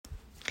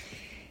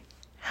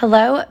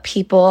Hello,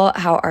 people.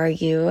 How are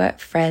you,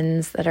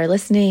 friends that are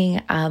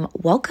listening?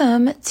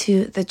 Welcome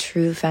to the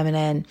True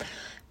Feminine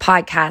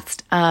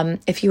podcast.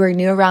 If you are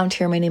new around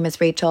here, my name is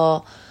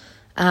Rachel,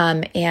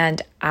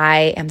 and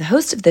I am the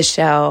host of this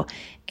show.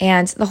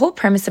 And the whole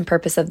premise and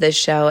purpose of this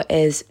show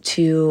is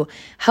to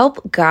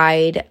help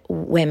guide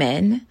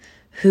women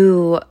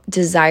who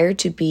desire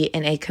to be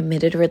in a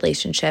committed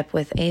relationship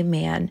with a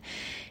man.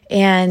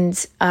 And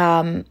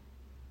to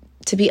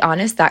be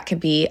honest, that can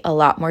be a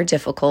lot more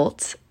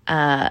difficult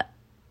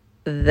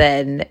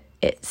than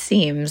it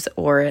seems,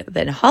 or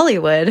than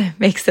Hollywood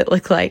makes it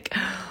look like,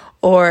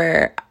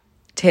 or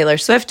Taylor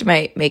Swift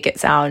might make it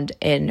sound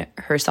in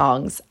her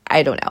songs.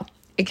 I don't know.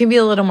 It can be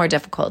a little more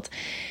difficult.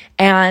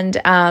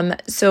 And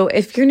so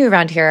if you're new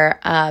around here,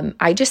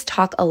 I just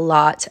talk a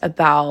lot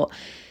about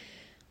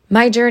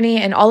my journey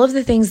and all of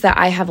the things that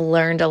I have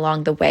learned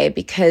along the way,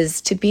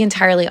 because to be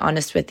entirely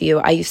honest with you,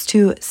 I used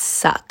to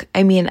suck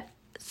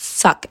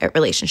at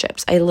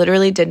relationships. I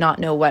literally did not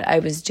know what I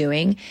was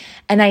doing,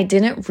 and I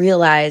didn't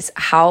realize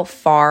how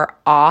far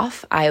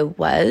off I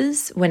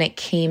was when it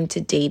came to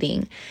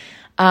dating.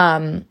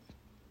 I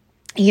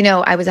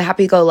was a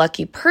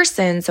happy-go-lucky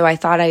person, so I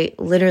thought I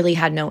literally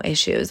had no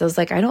issues. I was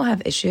like, I don't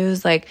have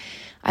issues. Like,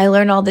 I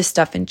learn all this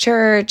stuff in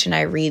church, and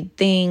I read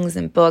things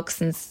and books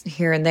and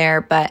here and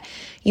there, but,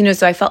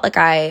 so I felt like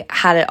I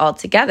had it all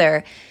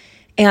together,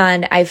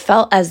 and I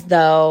felt as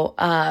though,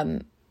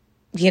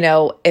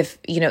 if,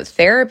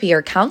 therapy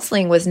or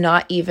counseling was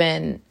not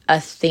even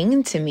a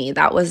thing to me,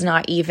 that was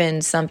not even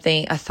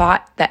a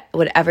thought that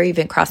would ever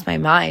even cross my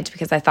mind,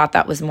 because I thought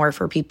that was more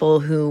for people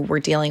who were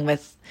dealing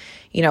with,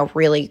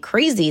 really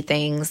crazy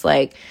things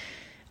like,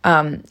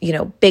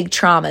 big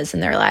traumas in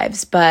their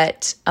lives.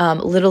 But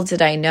little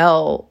did I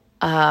know,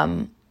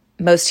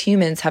 most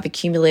humans have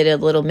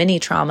accumulated little mini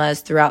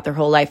traumas throughout their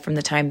whole life, from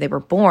the time they were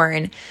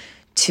born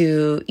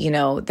to,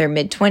 their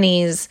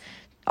mid-20s,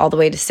 all the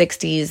way to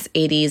 60s,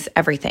 80s,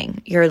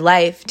 everything. Your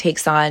life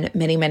takes on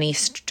many, many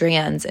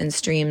strands and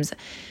streams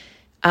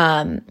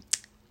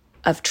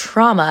of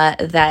trauma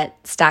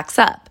that stacks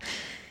up.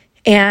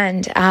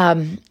 And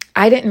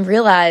I didn't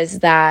realize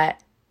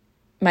that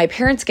my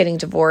parents getting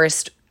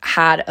divorced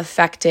had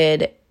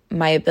affected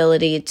my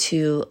ability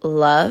to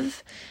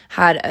love,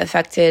 had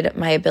affected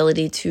my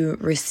ability to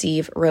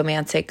receive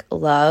romantic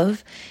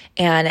love,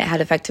 and it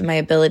had affected my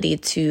ability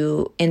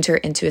to enter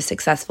into a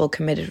successful,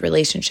 committed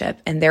relationship.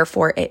 And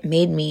therefore, it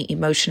made me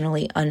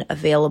emotionally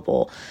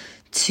unavailable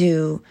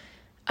to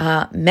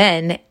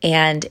men.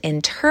 And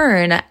in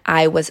turn,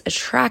 I was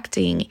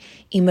attracting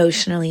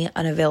emotionally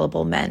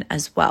unavailable men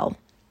as well.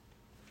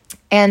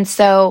 And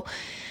so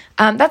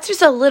that's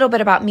just a little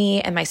bit about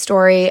me and my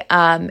story.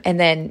 And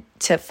then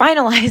to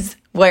finalize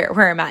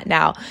where I'm at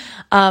now,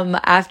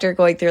 after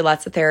going through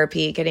lots of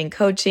therapy, getting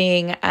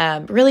coaching,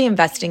 really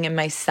investing in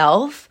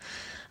myself,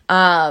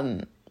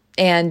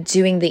 and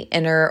doing the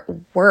inner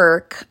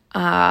work,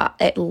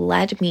 it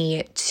led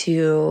me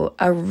to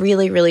a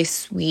really, really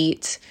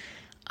sweet,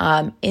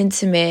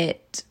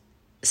 intimate,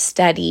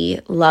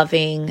 steady,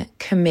 loving,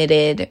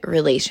 committed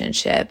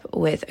relationship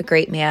with a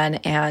great man.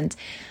 And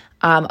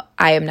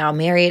I am now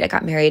married. I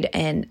got married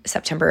in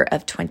September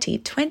of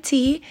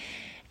 2020.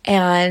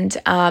 And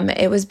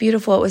it was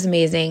beautiful. It was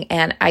amazing.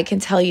 And I can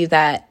tell you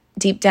that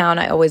deep down,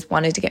 I always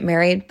wanted to get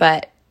married,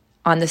 but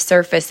on the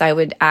surface, I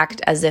would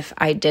act as if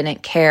I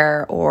didn't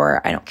care,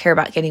 or I don't care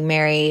about getting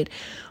married,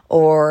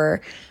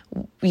 or,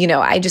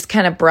 I just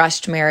kind of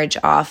brushed marriage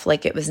off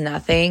like it was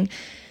nothing.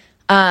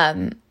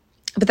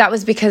 But that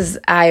was because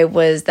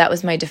that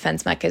was my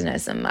defense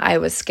mechanism. I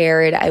was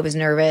scared. I was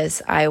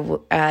nervous. I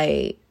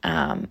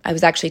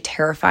was actually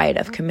terrified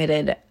of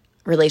committed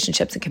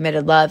relationships and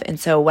committed love. And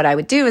so what I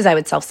would do is I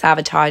would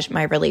self-sabotage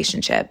my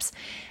relationships.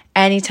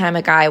 Anytime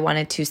a guy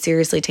wanted to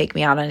seriously take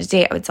me out on a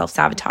date, I would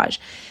self-sabotage.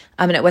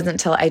 And it wasn't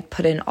until I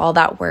put in all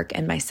that work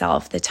in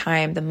myself, the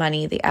time, the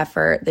money, the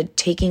effort,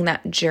 taking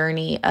that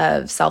journey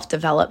of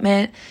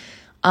self-development,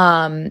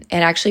 and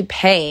actually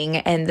paying.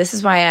 And this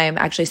is why I'm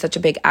actually such a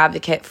big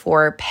advocate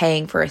for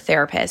paying for a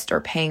therapist or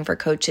paying for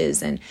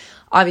coaches. And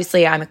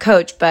obviously I'm a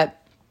coach,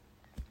 but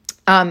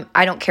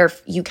I don't care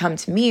if you come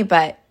to me,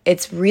 but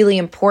it's really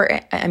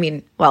important. I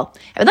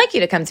would like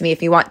you to come to me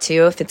if you want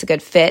to, if it's a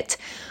good fit.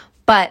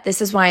 But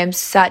this is why I'm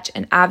such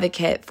an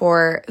advocate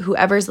for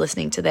whoever's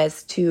listening to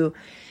this to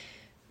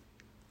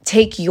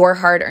take your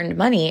hard-earned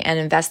money and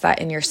invest that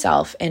in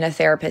yourself, in a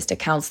therapist, a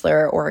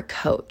counselor, or a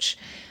coach.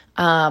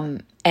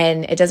 And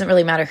it doesn't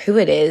really matter who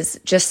it is.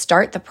 Just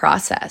start the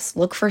process.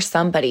 Look for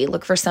somebody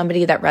that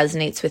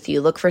resonates with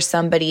you. Look for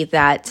somebody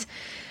that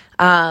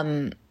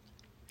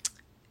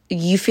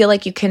you feel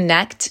like you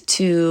connect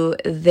to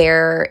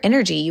their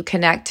energy. You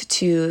connect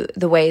to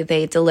the way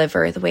they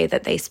deliver, the way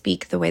that they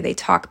speak, the way they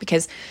talk,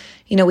 because,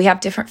 we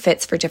have different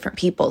fits for different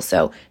people.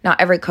 So not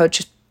every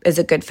coach is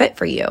a good fit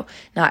for you.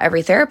 Not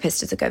every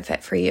therapist is a good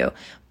fit for you.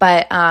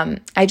 But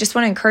I just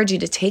want to encourage you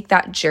to take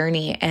that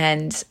journey.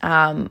 And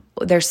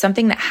there's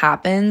something that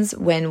happens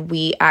when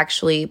we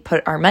actually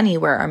put our money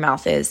where our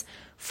mouth is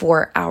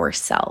for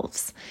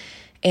ourselves.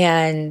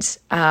 And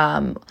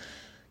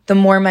the the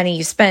more money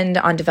you spend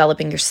on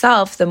developing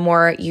yourself, the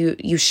more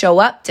you show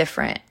up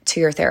different to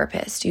your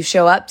therapist. You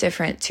show up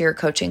different to your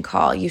coaching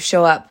call. You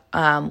show up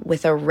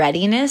with a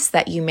readiness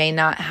that you may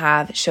not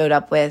have showed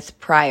up with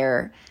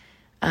prior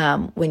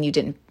when you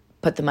didn't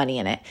put the money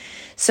in it.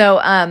 So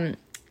I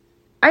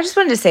just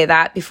wanted to say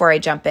that before I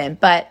jump in,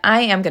 but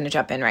I am going to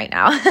jump in right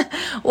now.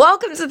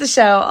 Welcome to the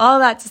show. All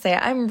that to say,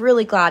 I'm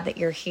really glad that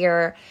you're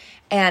here.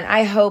 And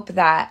I hope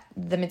that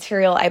the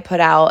material I put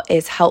out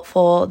is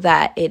helpful,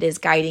 that it is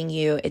guiding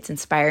you, it's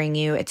inspiring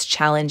you, it's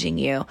challenging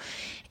you,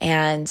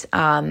 and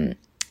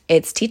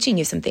it's teaching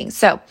you some things.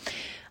 So,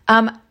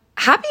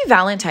 happy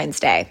Valentine's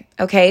Day.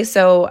 Okay,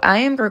 so I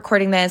am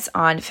recording this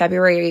on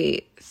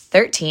February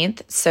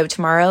 13th. So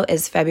tomorrow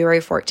is February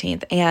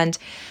 14th. And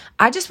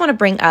I just want to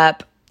bring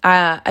up,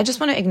 I just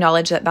want to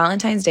acknowledge that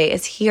Valentine's Day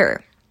is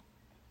here.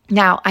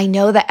 Now, I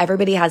know that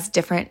everybody has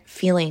different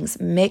feelings,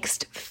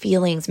 mixed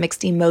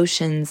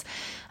emotions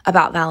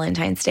about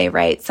Valentine's Day,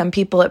 right? Some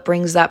people, it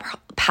brings up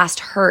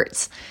past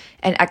hurts,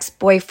 an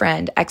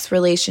ex-boyfriend,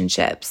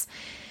 ex-relationships.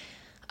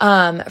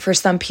 For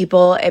some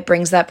people, it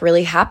brings up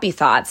really happy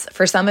thoughts.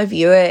 For some of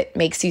you, it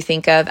makes you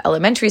think of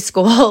elementary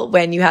school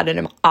when you had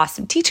an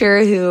awesome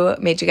teacher who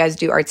made you guys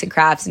do arts and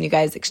crafts and you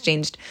guys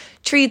exchanged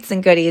treats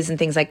and goodies and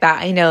things like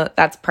that. I know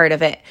that's part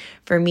of it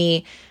for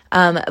me.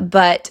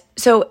 But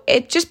so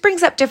it just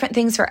brings up different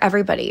things for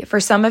everybody. For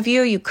some of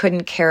you, you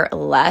couldn't care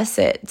less.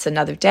 It's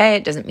another day.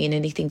 It doesn't mean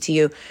anything to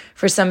you.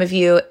 For some of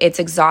you, it's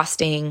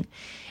exhausting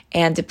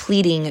and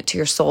depleting to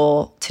your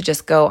soul to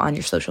just go on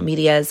your social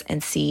medias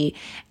and see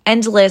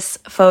endless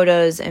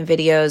photos and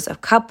videos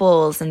of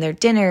couples and their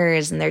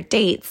dinners and their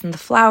dates and the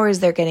flowers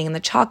they're getting and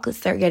the chocolates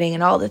they're getting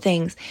and all the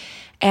things.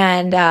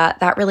 And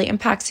that really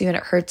impacts you and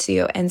it hurts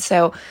you. And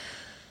so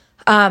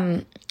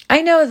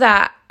I know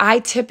that I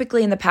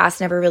typically in the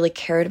past never really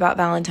cared about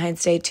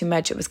Valentine's Day too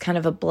much. It was kind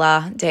of a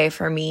blah day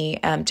for me,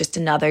 just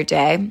another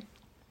day.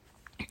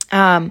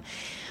 But,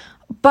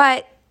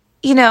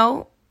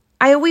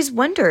 I always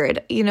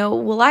wondered,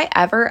 will I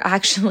ever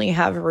actually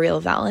have a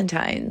real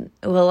Valentine?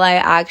 Will I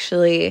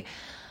actually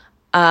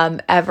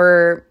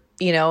ever,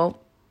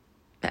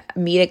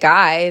 meet a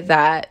guy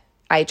that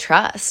I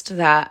trust,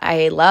 that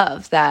I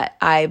love, that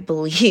I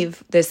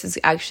believe this is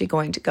actually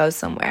going to go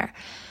somewhere?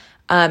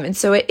 And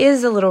so it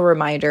is a little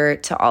reminder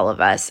to all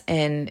of us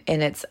in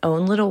its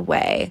own little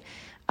way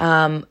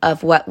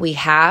of what we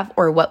have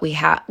or what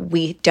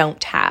we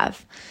don't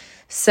have.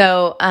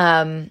 So,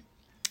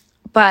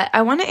 but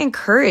I want to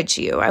encourage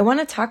you. I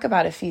want to talk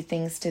about a few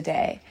things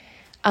today.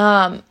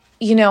 One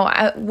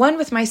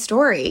with my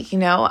story,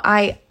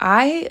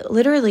 I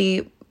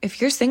literally, if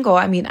you're single,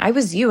 I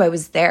was you, I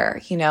was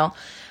there,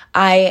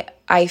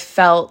 I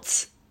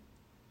felt,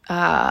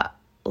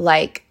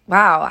 like,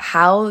 wow,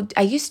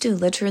 I used to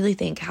literally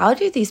think, how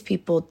do these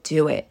people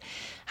do it?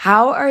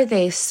 How are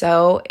they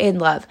so in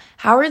love?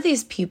 How are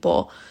these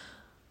people,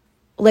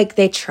 like,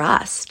 they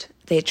trust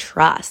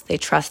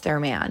their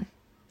man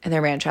and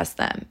their man trusts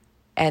them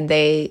and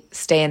they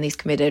stay in these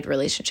committed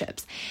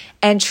relationships.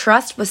 And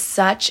trust was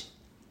such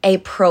a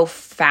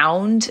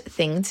profound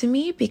thing to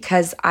me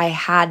because I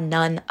had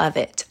none of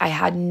it. I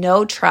had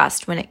no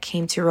trust when it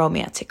came to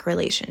romantic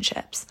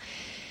relationships.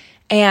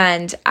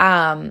 And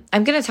I'm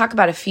going to talk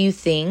about a few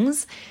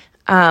things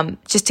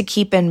just to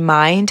keep in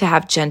mind, to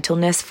have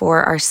gentleness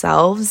for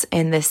ourselves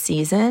in this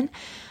season.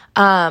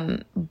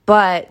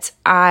 But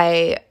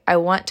I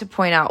want to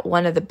point out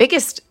one of the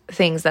biggest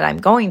things that I'm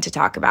going to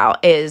talk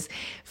about is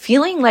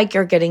feeling like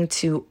you're getting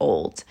too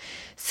old.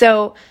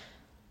 So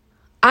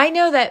I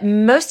know that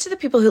most of the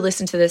people who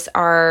listen to this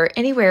are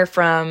anywhere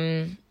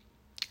from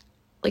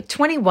like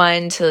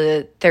 21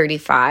 to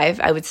 35,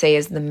 I would say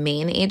is the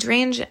main age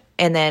range.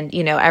 And then,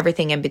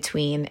 everything in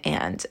between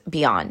and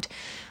beyond.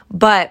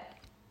 But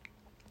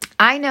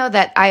I know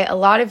that a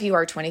lot of you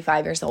are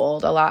 25 years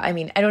old. I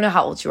don't know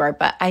how old you are,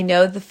 but I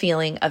know the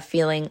feeling of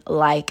feeling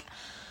like,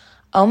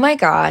 oh my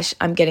gosh,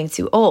 I'm getting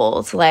too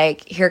old.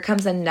 Like, here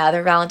comes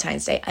another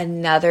Valentine's Day,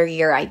 another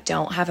year I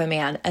don't have a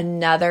man,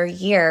 another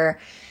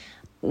year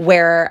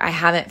where I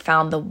haven't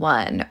found the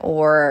one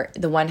or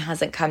the one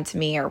hasn't come to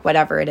me or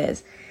whatever it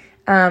is.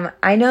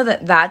 I know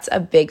that that's a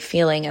big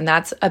feeling and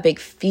that's a big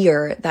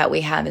fear that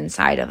we have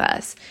inside of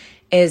us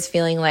is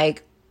feeling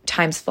like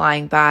time's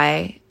flying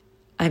by.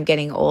 I'm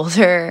getting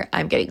older.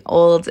 I'm getting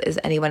old. Is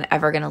anyone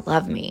ever going to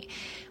love me?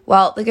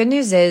 Well, the good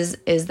news is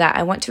that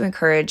I want to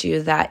encourage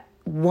you that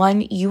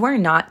one, you are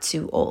not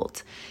too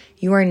old.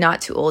 You are not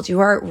too old. You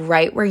are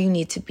right where you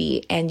need to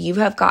be. And you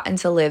have gotten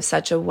to live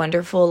such a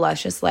wonderful,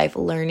 luscious life,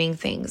 learning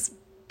things,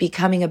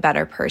 becoming a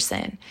better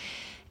person.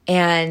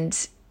 And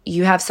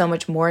you have so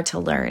much more to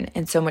learn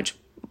and so much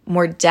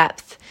more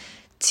depth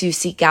to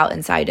seek out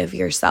inside of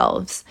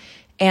yourselves.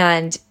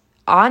 And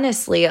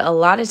honestly, a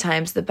lot of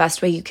times the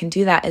best way you can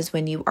do that is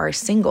when you are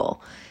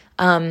single.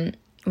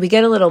 We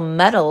get a little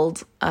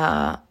muddled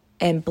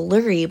and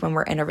blurry when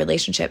we're in a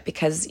relationship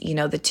because,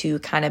 the two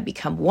kind of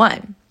become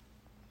one.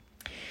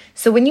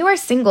 So when you are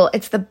single,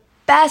 it's the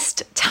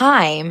best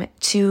time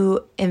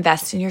to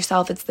invest in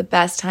yourself. It's the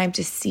best time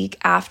to seek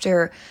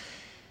after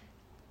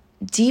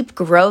deep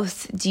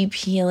growth, deep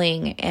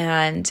healing,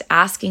 and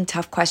asking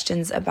tough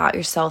questions about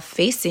yourself,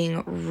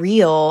 facing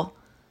real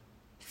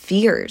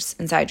fears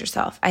inside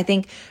yourself. I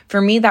think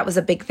for me, that was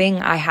a big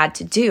thing I had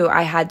to do.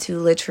 I had to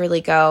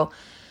literally go,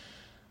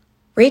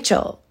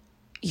 Rachel,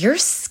 you're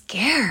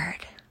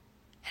scared.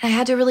 And I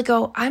had to really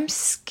go, I'm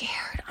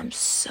scared. I'm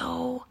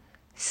so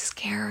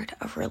scared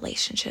of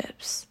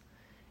relationships.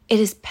 It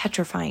is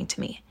petrifying to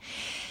me.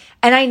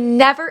 And I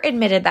never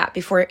admitted that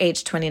before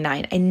age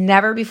 29. I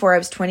never, before I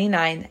was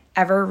 29,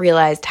 ever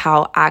realized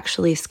how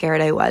actually scared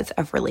I was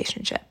of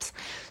relationships.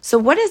 So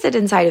what is it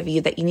inside of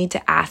you that you need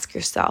to ask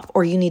yourself,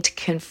 or you need to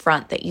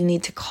confront, that you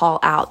need to call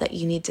out, that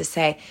you need to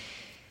say,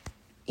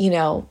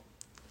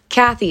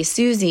 Kathy,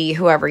 Susie,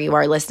 whoever you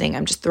are listening,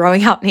 I'm just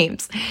throwing out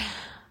names.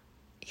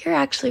 You're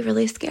actually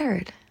really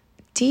scared.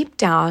 Deep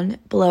down,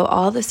 below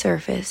all the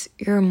surface,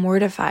 you're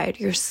mortified,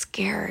 you're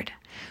scared.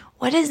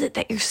 What is it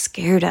that you're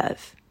scared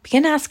of?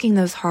 Begin asking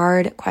those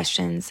hard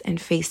questions and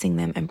facing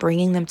them and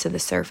bringing them to the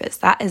surface.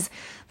 That is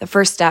the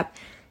first step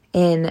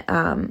in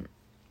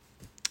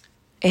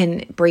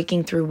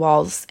breaking through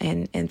walls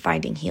and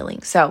finding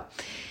healing. So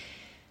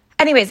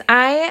anyways,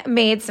 I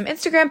made some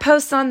Instagram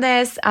posts on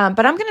this,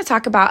 but I'm going to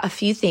talk about a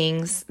few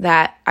things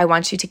that I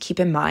want you to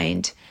keep in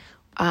mind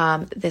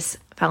this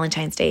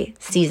Valentine's Day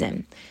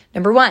season.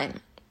 Number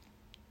one,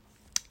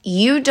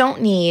 you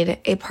don't need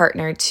a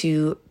partner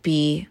to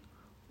be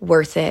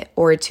worth it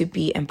or to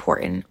be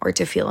important or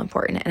to feel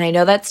important. And I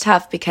know that's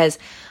tough because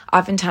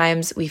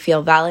oftentimes we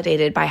feel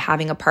validated by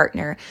having a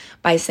partner,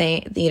 by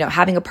saying,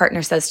 having a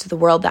partner says to the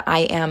world that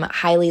I am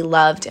highly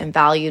loved and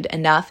valued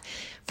enough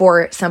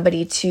for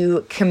somebody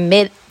to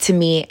commit to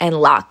me and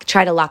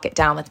try to lock it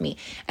down with me.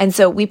 And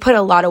so we put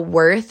a lot of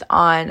worth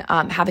on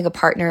having a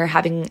partner,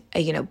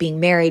 being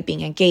married,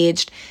 being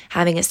engaged,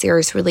 having a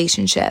serious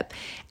relationship.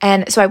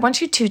 And so I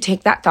want you to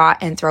take that thought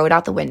and throw it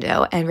out the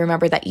window and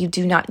remember that you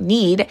do not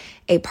need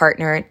a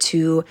partner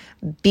to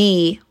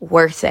be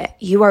worth it.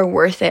 You are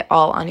worth it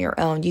all on your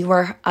own. You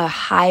are a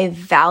high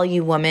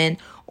value woman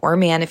or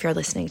man if you're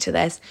listening to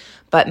this,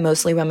 but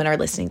mostly women are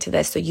listening to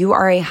this. So you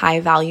are a high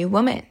value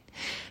woman.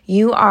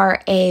 You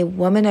are a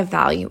woman of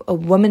value, a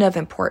woman of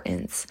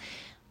importance,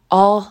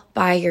 all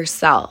by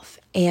yourself.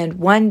 And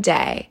one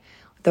day,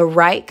 the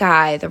right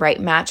guy, the right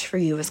match for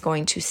you is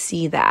going to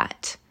see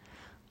that,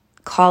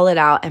 call it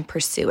out, and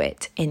pursue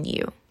it in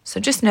you. So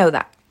just know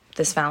that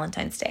this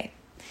Valentine's Day.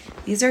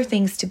 These are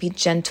things to be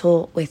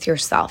gentle with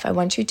yourself. I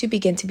want you to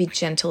begin to be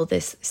gentle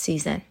this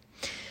season.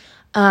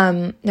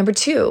 Number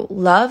two,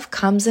 love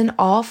comes in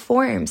all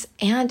forms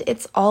and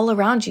it's all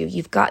around you.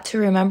 You've got to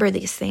remember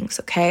these things,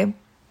 okay?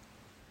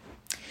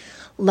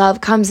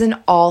 Love comes in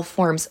all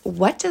forms.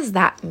 What does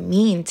that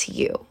mean to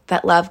you,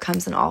 that love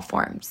comes in all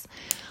forms?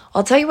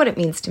 I'll tell you what it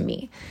means to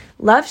me.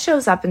 Love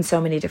shows up in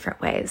so many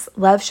different ways.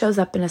 Love shows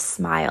up in a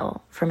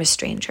smile from a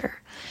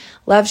stranger.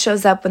 Love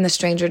shows up when the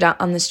stranger down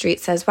on the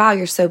street says, wow,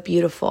 you're so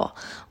beautiful.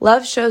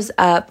 Love shows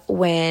up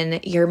when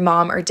your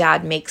mom or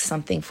dad makes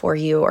something for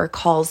you or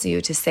calls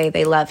you to say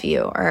they love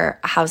you or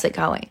how's it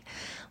going.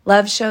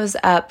 Love shows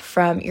up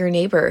from your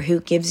neighbor who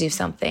gives you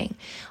something.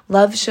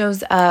 Love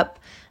shows up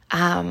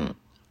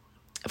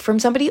from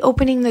somebody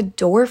opening the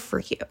door for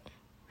you,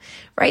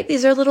 right?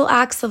 These are little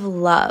acts of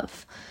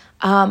love.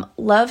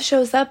 Love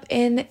shows up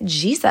in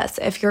Jesus.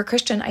 If you're a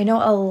Christian, I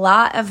know a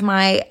lot of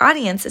my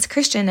audience is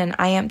Christian and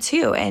I am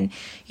too. And,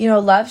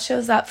 love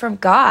shows up from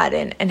God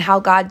and how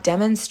God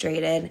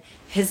demonstrated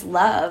his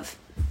love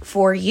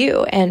for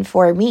you and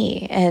for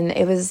me. And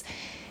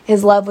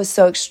his love was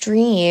so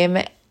extreme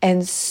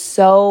and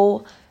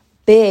so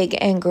big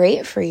and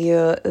great for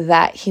you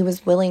that he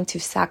was willing to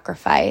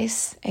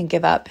sacrifice and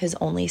give up his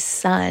only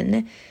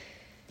son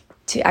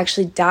to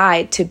actually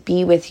die, to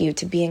be with you,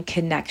 to be in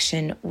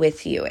connection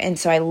with you. And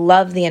so I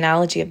love the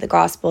analogy of the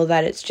gospel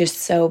that it's just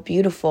so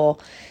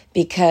beautiful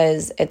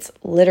because it's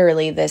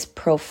literally this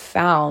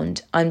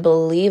profound,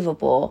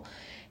 unbelievable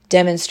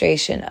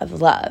demonstration of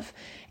love.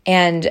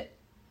 And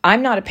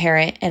I'm not a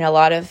parent, and a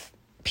lot of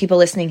people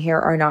listening here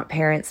are not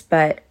parents,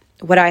 but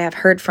what I have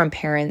heard from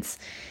parents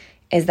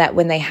is that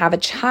when they have a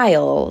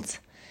child,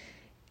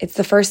 it's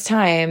the first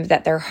time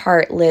that their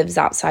heart lives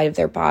outside of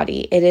their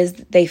body.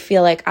 They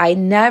feel like I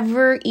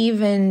never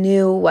even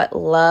knew what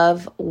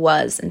love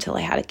was until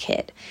I had a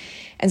kid.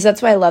 And so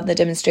that's why I love the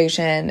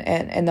demonstration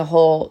and the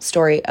whole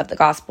story of the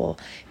gospel,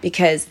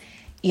 because,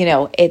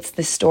 it's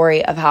the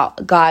story of how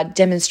God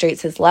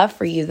demonstrates his love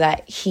for you,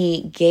 that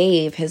he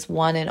gave his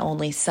one and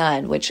only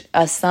son, which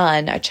a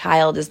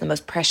child is the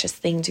most precious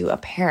thing to a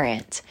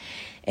parent.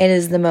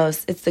 It's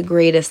the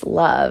greatest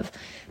love,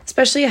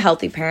 especially a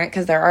healthy parent,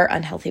 because there are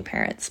unhealthy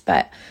parents,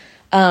 but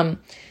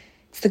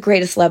it's the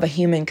greatest love a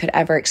human could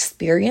ever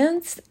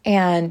experience.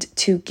 And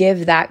to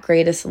give that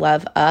greatest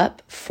love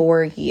up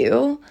for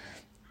you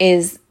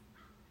is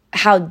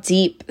how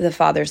deep the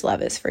Father's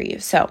love is for you.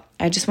 So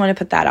I just want to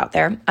put that out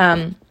there.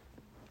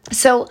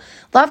 So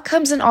love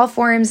comes in all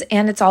forms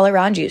and it's all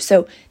around you.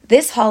 So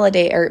this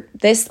holiday, or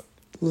this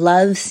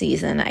love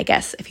season, I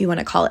guess, if you want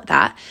to call it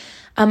that,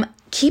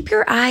 keep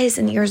your eyes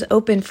and ears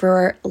open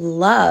for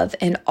love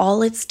in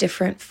all its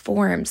different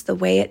forms, the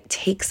way it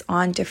takes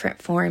on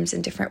different forms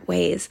in different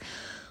ways.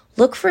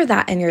 Look for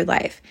that in your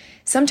life.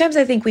 Sometimes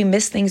I think we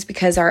miss things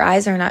because our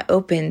eyes are not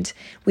opened.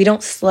 We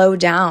don't slow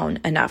down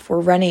enough. We're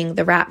running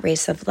the rat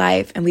race of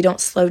life, and we don't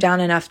slow down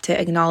enough to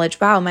acknowledge,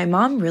 wow, my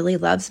mom really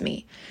loves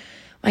me.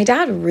 My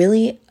dad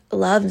really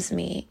loves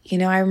me.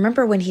 I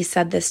remember when he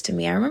said this to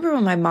me. I remember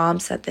when my mom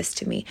said this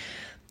to me.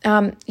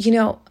 I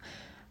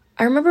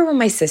remember when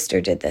my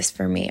sister did this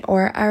for me,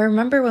 or I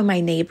remember when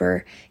my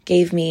neighbor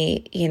gave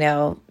me,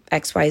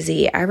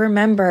 XYZ. I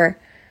remember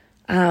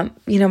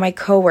my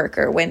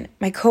coworker, when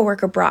my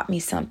coworker brought me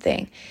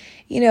something.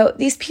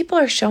 These people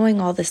are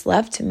showing all this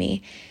love to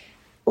me.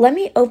 Let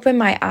me open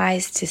my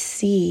eyes to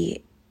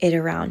see it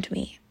around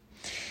me.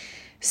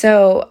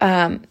 So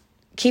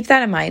keep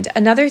that in mind.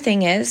 Another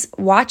thing is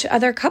watch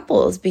other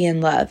couples be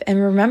in love, and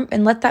remember,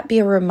 and let that be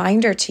a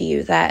reminder to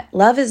you that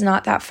love is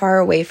not that far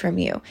away from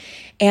you.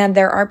 And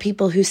there are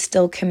people who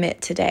still commit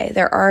today.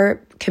 There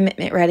are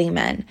commitment-ready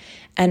men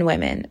and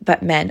women,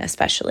 but men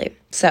especially.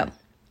 So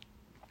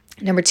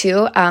number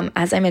 2,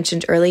 as I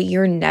mentioned earlier,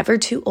 you're never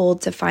too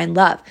old to find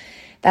love.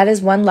 That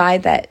is one lie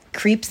that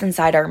creeps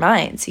inside our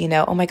minds.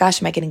 Oh my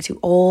gosh, am I getting too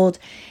old?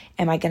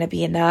 Am I going to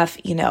be enough?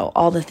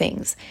 All the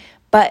things.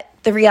 But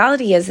the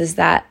reality is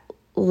that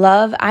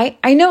love,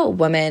 I know a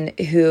woman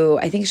who,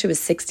 I think she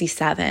was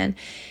 67,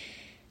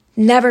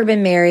 never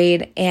been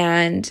married,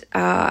 and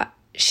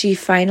she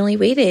finally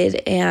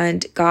waited,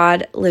 and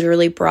God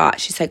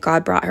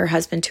brought her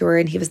husband to her,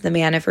 and he was the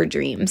man of her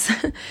dreams.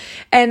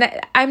 And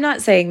I'm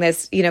not saying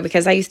this,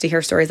 because I used to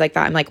hear stories like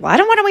that. I'm like, well, I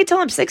don't want to wait till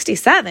I'm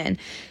 67.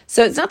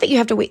 So it's not that you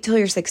have to wait till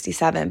you're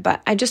 67,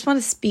 but I just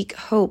want to speak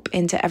hope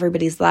into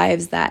everybody's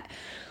lives that,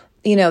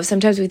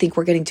 sometimes we think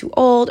we're getting too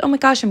old. Oh my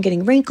gosh, I'm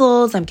getting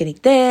wrinkles. I'm getting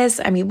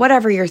this.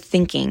 Whatever you're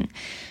thinking.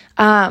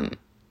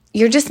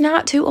 You're just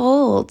not too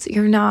old.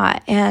 You're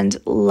not. And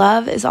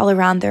love is all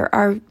around. There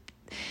are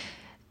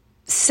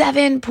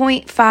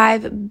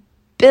 7.5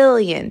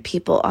 billion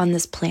people on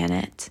this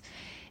planet.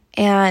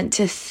 And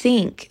to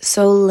think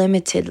so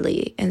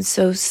limitedly and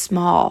so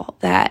small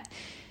that,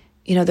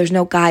 there's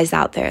no guys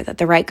out there, that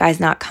the right guy's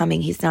not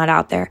coming, he's not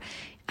out there,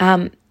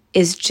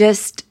 is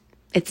just,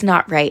 it's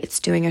not right. It's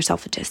doing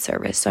yourself a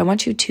disservice. So I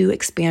want you to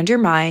expand your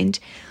mind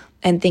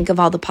and think of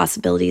all the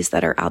possibilities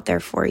that are out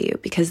there for you,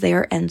 because they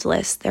are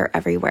endless. They're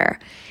everywhere.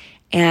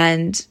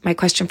 And my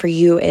question for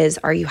you is,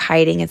 are you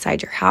hiding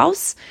inside your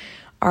house?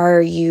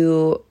 Are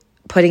you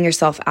putting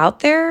yourself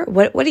out there?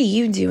 What are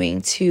you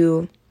doing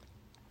to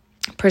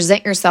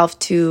present yourself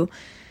to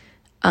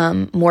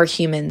more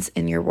humans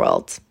in your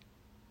world?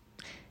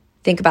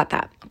 Think about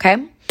that,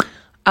 okay?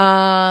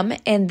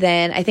 And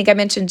then I think I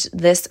mentioned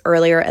this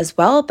earlier as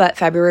well, but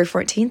February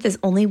 14th is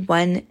only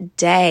one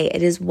day.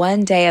 It is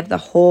one day of the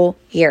whole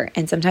year.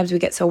 And sometimes we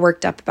get so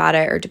worked up about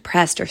it, or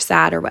depressed or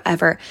sad or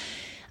whatever.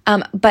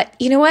 But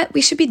you know what?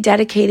 We should be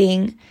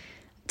dedicating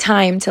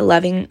time to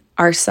loving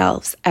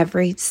ourselves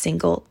every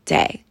single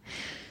day.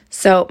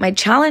 So my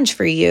challenge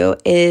for you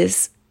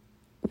is,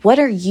 what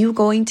are you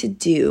going to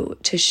do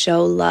to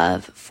show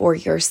love for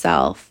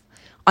yourself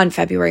on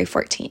February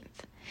 14th?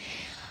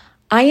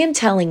 I am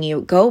telling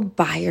you, go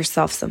buy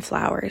yourself some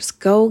flowers.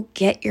 Go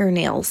get your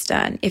nails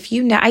done.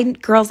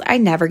 Girls, I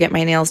never get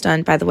my nails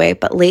done, by the way,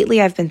 but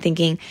lately I've been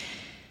thinking,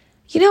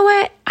 you know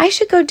what? I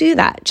should go do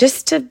that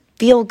just to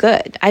feel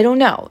good. I don't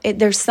know.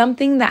 There's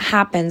something that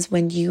happens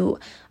when you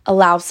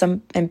allow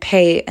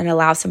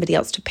somebody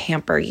else to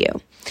pamper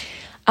you.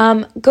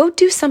 Go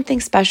do something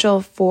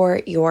special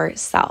for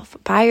yourself.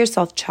 Buy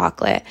yourself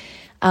chocolate.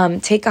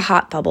 Take a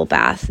hot bubble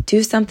bath.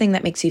 Do something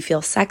that makes you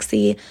feel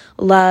sexy,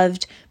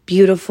 loved,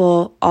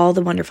 beautiful, all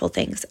the wonderful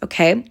things,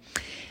 okay?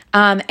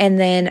 And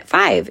then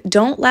 5,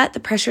 don't let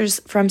the pressures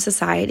from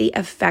society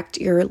affect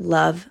your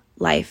love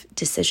life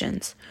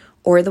decisions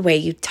or the way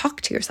you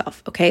talk to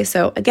yourself, okay?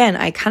 So again,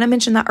 I kind of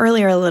mentioned that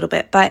earlier a little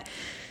bit, but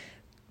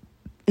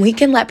we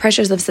can let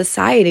pressures of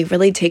society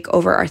really take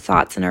over our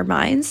thoughts and our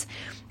minds.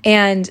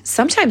 And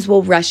sometimes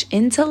we'll rush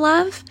into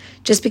love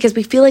just because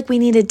we feel like we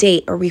need a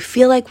date, or we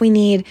feel like we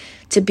need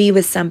to be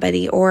with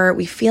somebody, or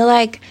we feel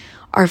like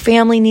our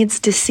family needs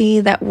to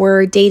see that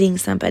we're dating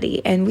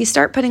somebody. And we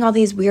start putting all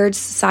these weird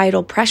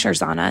societal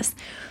pressures on us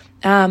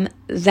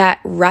that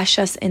rush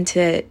us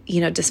into,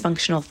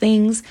 dysfunctional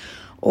things,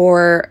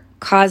 or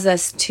cause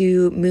us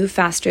to move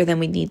faster than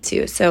we need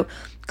to. So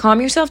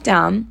calm yourself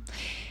down.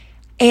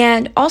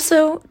 And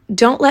also,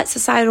 don't let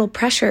societal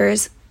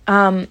pressures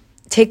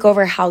take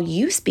over how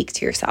you speak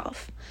to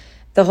yourself.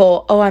 The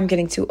whole, oh, I'm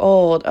getting too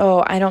old.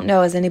 Oh, I don't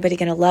know. Is anybody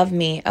going to love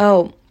me?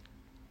 Oh,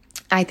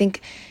 I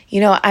think,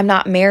 I'm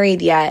not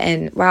married yet.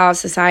 And wow,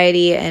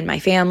 society and my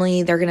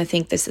family, they're going to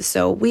think this is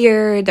so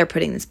weird. They're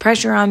putting this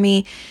pressure on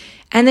me.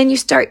 And then you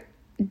start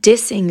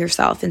dissing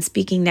yourself and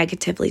speaking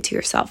negatively to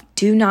yourself.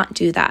 Do not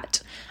do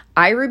that.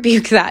 I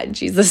rebuke that in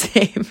Jesus'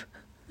 name.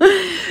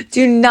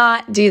 Do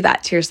not do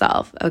that to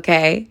yourself,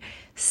 okay?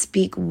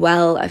 Speak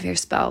well of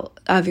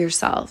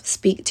yourself.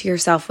 Speak to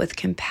yourself with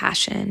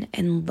compassion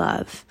and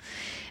love.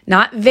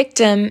 not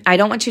victim. I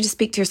don't want you to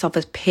speak to yourself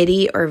as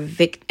pity or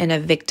in a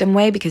victim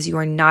way, because you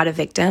are not a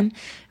victim.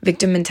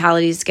 Victim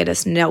mentalities get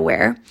us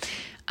nowhere.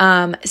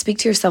 Speak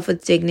to yourself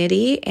with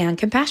dignity and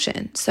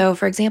compassion. So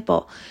for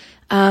example,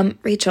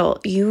 Rachel,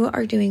 you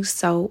are doing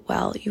so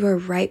well. You are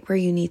right where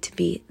you need to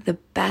be. The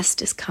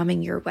best is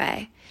coming your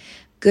way.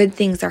 Good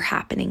things are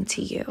happening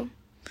to you.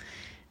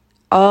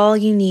 All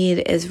you need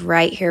is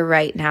right here,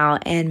 right now,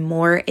 and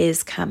more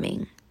is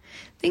coming.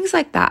 Things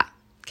like that,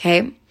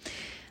 okay?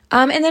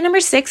 And then number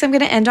 6, I'm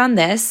going to end on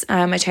this.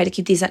 I try to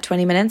keep these at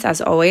 20 minutes,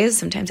 as always.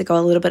 Sometimes I go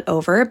a little bit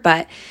over,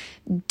 but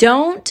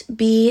don't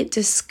be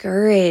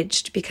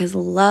discouraged, because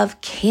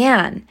love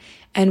can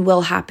and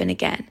will happen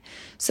again.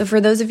 So for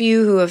those of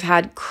you who have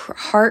had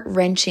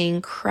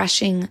heart-wrenching,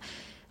 crushing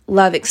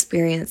love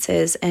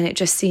experiences, and it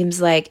just seems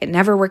like it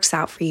never works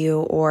out for you,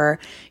 or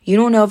you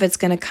don't know if it's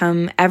going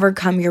to ever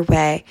come your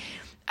way,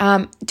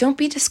 don't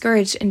be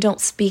discouraged and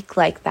don't speak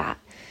like that,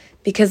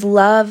 because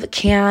love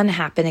can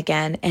happen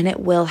again and it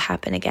will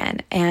happen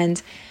again.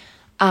 And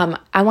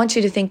I want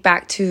you to think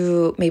back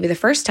to maybe the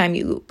first time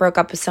you broke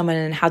up with someone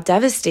and how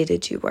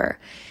devastated you were.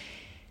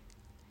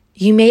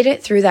 You made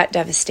it through that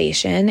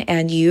devastation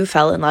and you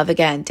fell in love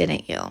again,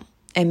 didn't you?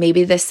 And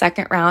maybe this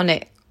second round,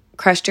 it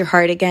crushed your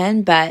heart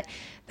again, but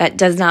that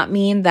does not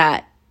mean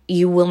that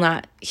you will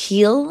not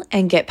heal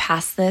and get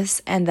past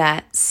this, and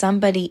that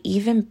somebody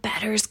even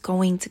better is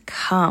going to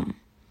come.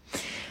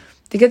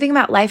 The good thing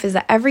about life is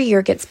that every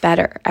year gets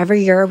better.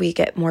 Every year we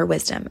get more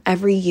wisdom.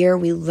 Every year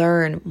we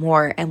learn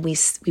more and we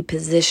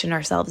position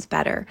ourselves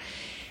better.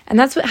 And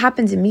that's what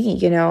happened to me.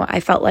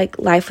 I felt like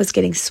life was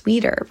getting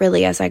sweeter,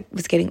 really, as I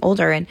was getting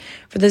older. And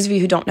for those of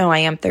you who don't know, I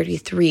am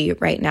 33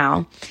 right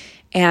now.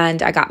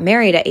 And I got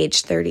married at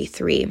age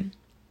 33.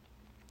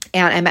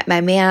 And I met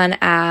my man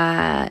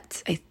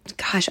at,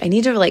 I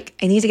need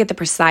to get the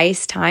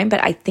precise time,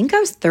 but I think I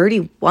was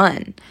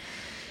 31.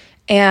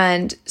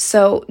 And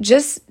so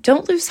just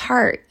don't lose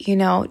heart,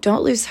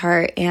 don't lose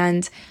heart.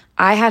 And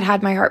I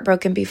had my heart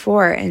broken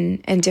before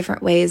in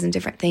different ways and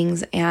different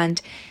things. And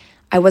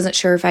I wasn't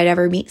sure if I'd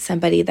ever meet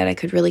somebody that I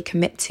could really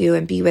commit to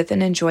and be with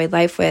and enjoy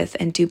life with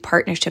and do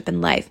partnership in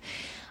life.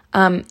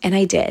 And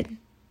I did.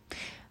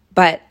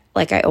 But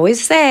like I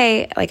always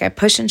say, like I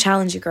push and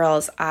challenge you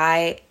girls,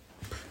 I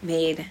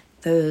made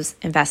those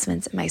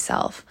investments in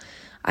myself.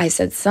 I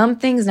said,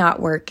 something's not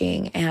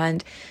working.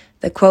 And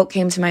the quote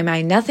came to my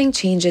mind, nothing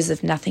changes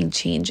if nothing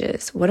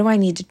changes. What do I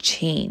need to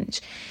change?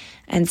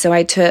 And so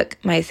I took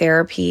my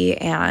therapy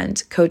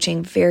and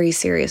coaching very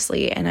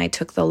seriously, and I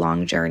took the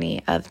long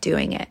journey of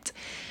doing it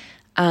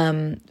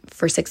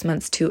for 6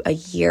 months to a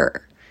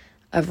year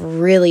of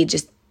really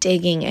just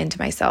digging into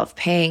myself,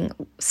 paying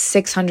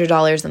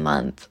 $600 a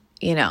month,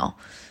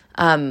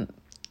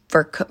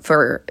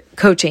 for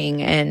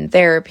coaching and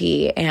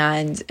therapy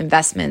and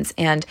investments.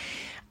 And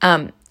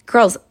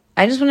girls,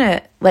 I just want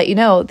to let you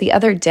know, the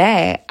other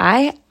day,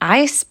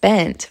 I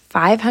spent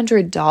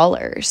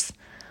 $500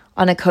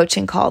 on a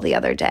coaching call the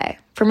other day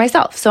for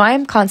myself. So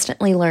I'm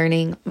constantly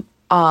learning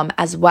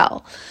as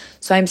well.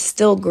 So I'm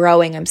still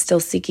growing. I'm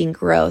still seeking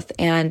growth.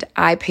 And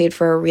I paid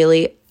for a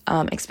really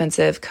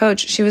expensive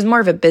coach. She was more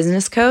of a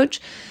business coach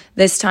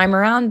this time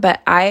around,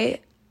 but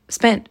I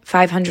spent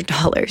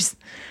 $500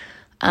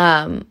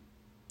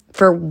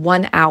 for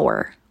 1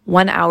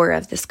 hour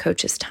of this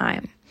coach's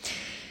time.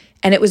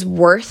 And it was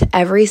worth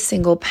every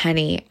single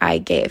penny I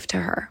gave to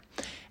her.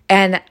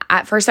 And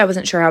at first I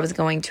wasn't sure I was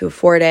going to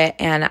afford it.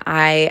 And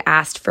I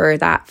asked for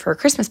that for a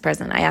Christmas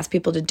present. I asked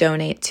people to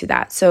donate to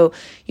that. So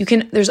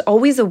there's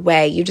always a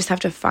way. You just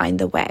have to find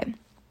the way.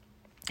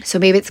 So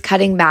maybe it's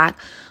cutting back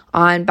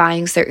on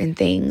buying certain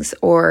things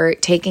or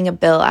taking a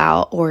bill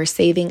out or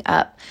saving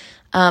up.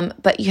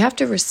 But you have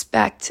to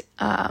respect,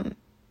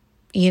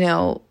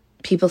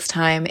 people's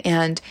time.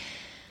 And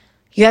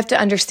you have to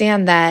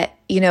understand that,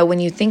 when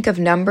you think of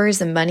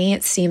numbers and money,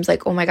 it seems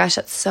like, oh my gosh,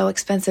 that's so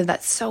expensive.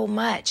 That's so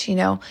much,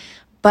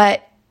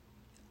 but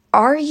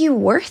are you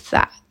worth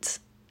that?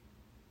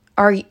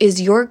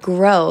 Is your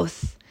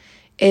growth,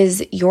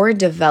 is your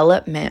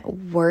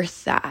development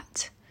worth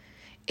that?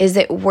 Is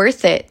it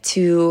worth it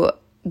to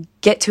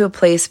get to a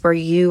place where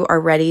you are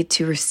ready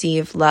to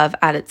receive love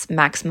at its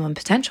maximum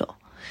potential?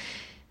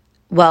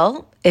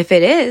 Well, if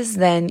it is,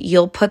 then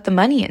you'll put the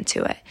money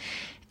into it.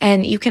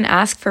 And you can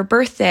ask for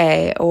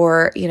birthday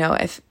or,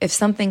 if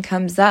something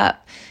comes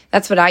up,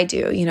 that's what I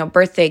do,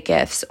 birthday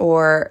gifts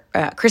or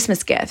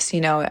Christmas gifts,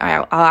 I'll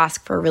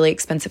ask for really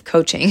expensive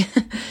coaching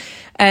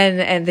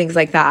and things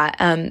like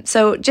that.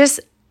 So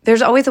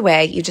there's always a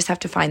way. You just have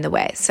to find the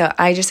way. So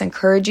I just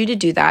encourage you to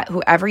do that.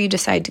 Whoever you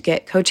decide to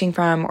get coaching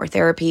from or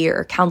therapy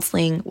or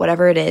counseling,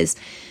 whatever it is,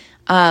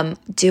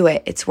 do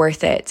it. It's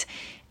worth it.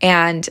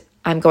 And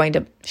I'm going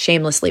to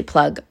shamelessly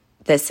plug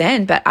this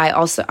in, but I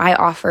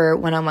offer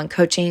one-on-one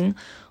coaching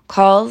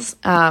calls,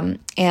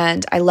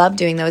 and I love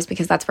doing those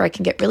because that's where I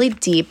can get really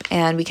deep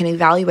and we can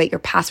evaluate your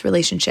past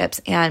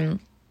relationships and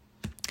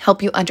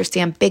help you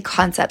understand big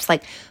concepts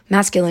like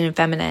masculine and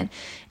feminine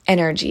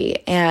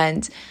energy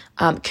and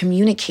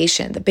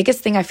Communication. The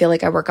biggest thing I feel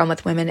like I work on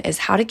with women is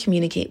how to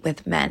communicate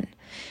with men,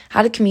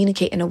 how to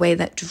communicate in a way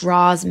that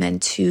draws men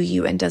to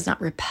you and does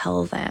not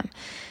repel them,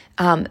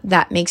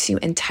 that makes you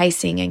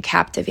enticing and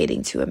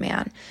captivating to a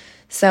man.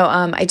 So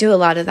I do a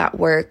lot of that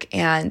work,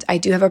 and I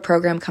do have a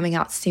program coming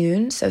out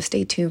soon, so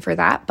stay tuned for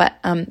that. But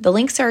the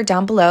links are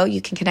down below.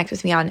 You can connect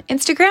with me on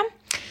Instagram,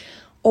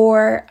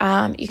 or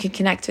you can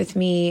connect with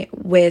me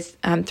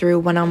through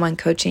one-on-one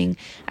coaching.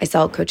 I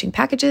sell coaching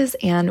packages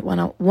and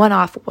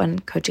one-off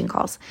coaching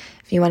calls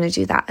if you want to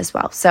do that as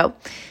well. So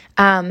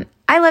I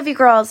love you,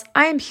 girls.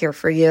 I am here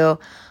for you.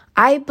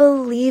 I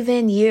believe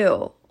in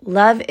you.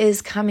 Love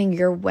is coming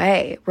your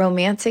way.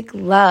 Romantic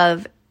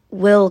love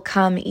will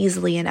come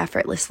easily and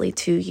effortlessly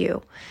to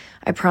you.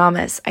 I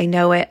promise. I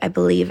know it. I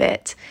believe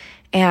it.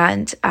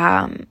 And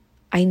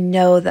I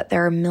know that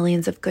there are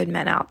millions of good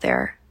men out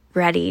there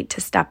ready to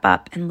step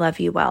up and love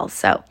you well.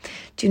 So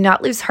do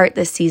not lose heart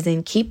this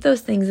season. Keep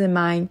those things in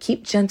mind.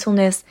 Keep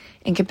gentleness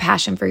and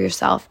compassion for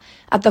yourself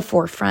at the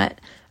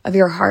forefront of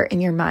your heart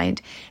and your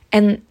mind.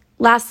 And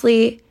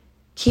lastly,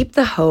 keep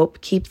the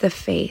hope, keep the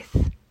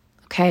faith,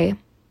 okay?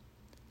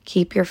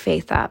 Keep your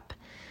faith up.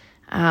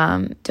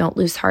 Don't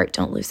lose heart,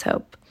 don't lose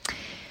hope.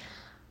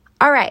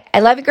 All right. I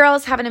love you,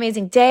 girls. Have an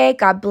amazing day.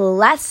 God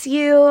bless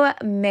you.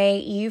 May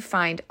you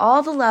find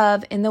all the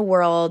love in the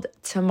world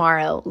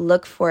tomorrow.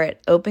 Look for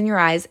it. Open your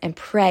eyes and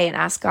pray and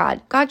ask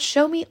God, God,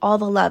 show me all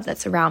the love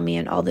that's around me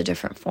in all the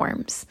different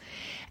forms,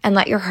 and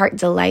let your heart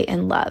delight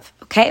in love.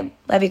 Okay.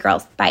 Love you,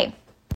 girls. Bye.